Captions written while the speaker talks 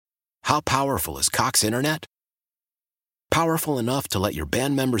How powerful is Cox Internet? Powerful enough to let your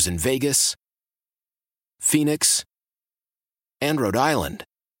band members in Vegas, Phoenix, and Rhode Island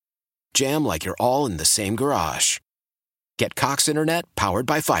jam like you're all in the same garage. Get Cox Internet powered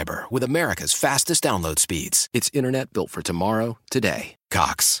by fiber with America's fastest download speeds. It's internet built for tomorrow, today.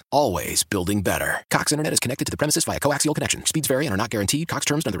 Cox, always building better. Cox Internet is connected to the premises via coaxial connection. Speeds vary and are not guaranteed. Cox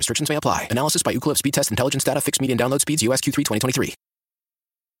terms and other restrictions may apply. Analysis by Ookla Speed Test Intelligence Data. Fixed median download speeds. US Q3 2023.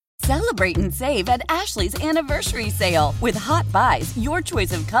 Celebrate and save at Ashley's Anniversary Sale. With Hot Buys, your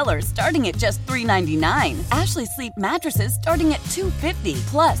choice of colors starting at just $3.99. Ashley Sleep mattresses starting at $2.50.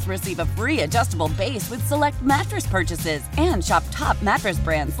 Plus, receive a free adjustable base with select mattress purchases. And shop top mattress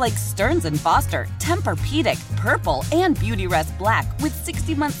brands like Stearns & Foster, Tempur-Pedic, Purple, and Beautyrest Black with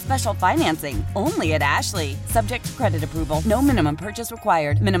 60-month special financing. Only at Ashley. Subject to credit approval. No minimum purchase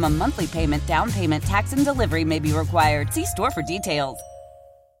required. Minimum monthly payment, down payment, tax, and delivery may be required. See store for details.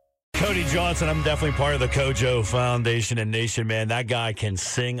 Cody Johnson, I'm definitely part of the Kojo Foundation and Nation, man. That guy can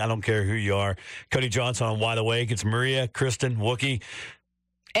sing. I don't care who you are. Cody Johnson on Wide Awake. It's Maria, Kristen, Wookie.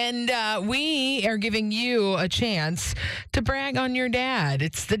 And we are giving you a chance to brag on your dad.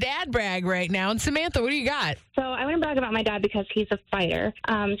 It's the dad brag right now. And Samantha, what do you got? So I want to brag about my dad because he's a fighter.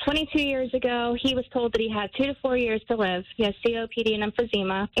 22 years ago, he was told that he had 2 to 4 years to live. He has COPD and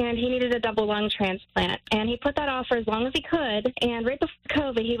emphysema, and he needed a double lung transplant. And he put that off for as long as he could. And right before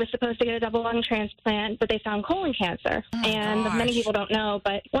COVID, he was supposed to get a double lung transplant, but they found colon cancer. Many people don't know,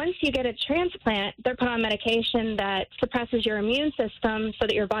 but once you get a transplant, they're put on medication that suppresses your immune system so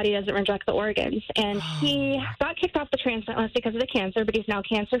that your body doesn't reject the organs. And he got kicked off the transplant list because of the cancer, but he's now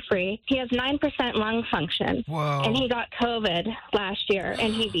cancer-free. He has 9% lung function. Whoa. And he got COVID last year,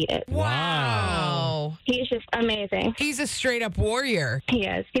 and he beat it. Wow. He's just amazing. He's a straight-up warrior. He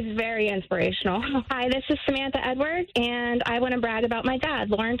is. He's very inspirational. Hi, this is Samantha Edwards, and I want to brag about my dad,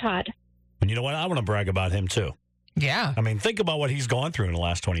 Lauren Todd. And you know what? I want to brag about him, too. Yeah. I mean, think about what he's gone through in the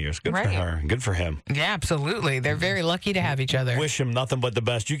last 20 years. Good for her. Good for him. Yeah, absolutely. They're very lucky to have each other. Wish him nothing but the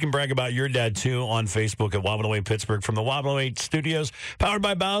best. You can brag about your dad, too, on Facebook at Wobble Away Pittsburgh from the Wobble Away Studios, powered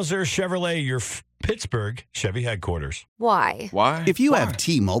by Bowser Chevrolet, your Pittsburgh Chevy headquarters. Why? If you have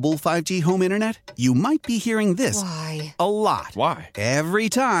T-Mobile 5G home internet, you might be hearing this Why? a lot. Why? Every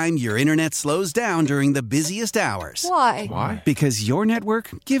time your internet slows down during the busiest hours. Why? Because your network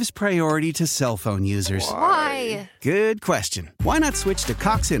gives priority to cell phone users. Why? Good question. Why not switch to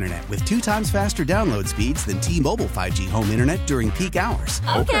Cox Internet with 2 times faster download speeds than T-Mobile 5G home internet during peak hours?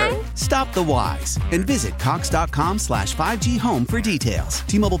 Okay. Stop the whys and visit cox.com/5G home for details.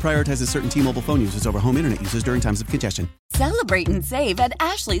 T-Mobile prioritizes certain T-Mobile phone users over home internet users during times of congestion. Celebrate and save at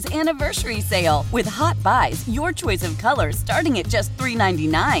Ashley's Anniversary Sale. With Hot Buys, your choice of colors starting at just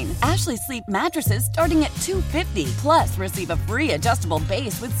 $3.99. Ashley Sleep mattresses starting at $2.50. Plus, receive a free adjustable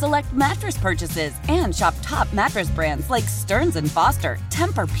base with select mattress purchases. And shop top mattress brands like Stearns & Foster,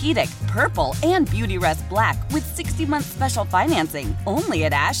 Tempur-Pedic, Purple, and Beautyrest Black with 60-month special financing. Only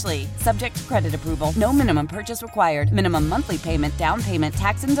at Ashley. Subject to credit approval. No minimum purchase required. Minimum monthly payment, down payment,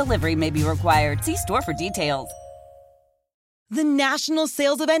 tax, and delivery may be required. See store for details. The national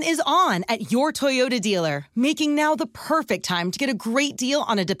sales event is on at your Toyota dealer, making now the perfect time to get a great deal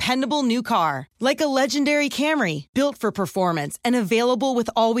on a dependable new car. Like a legendary Camry, built for performance and available with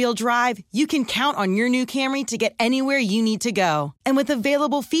all-wheel drive, you can count on your new Camry to get anywhere you need to go. And with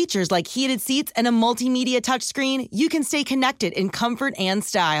available features like heated seats and a multimedia touchscreen, you can stay connected in comfort and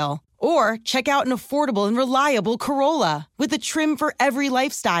style. Or check out an affordable and reliable Corolla with a trim for every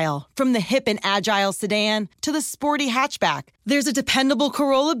lifestyle. From the hip and agile sedan to the sporty hatchback, there's a dependable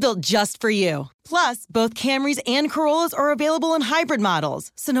Corolla built just for you. Plus, both Camrys and Corollas are available in hybrid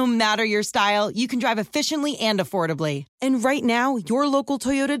models, so no matter your style, you can drive efficiently and affordably. And right now, your local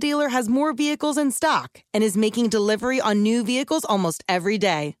Toyota dealer has more vehicles in stock and is making delivery on new vehicles almost every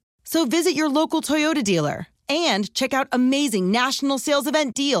day. So visit your local Toyota dealer. And check out amazing national sales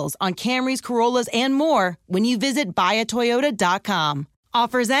event deals on Camrys, Corollas, and more when you visit buyatoyota.com.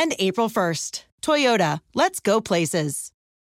 Offers end April 1st. Toyota, let's go places.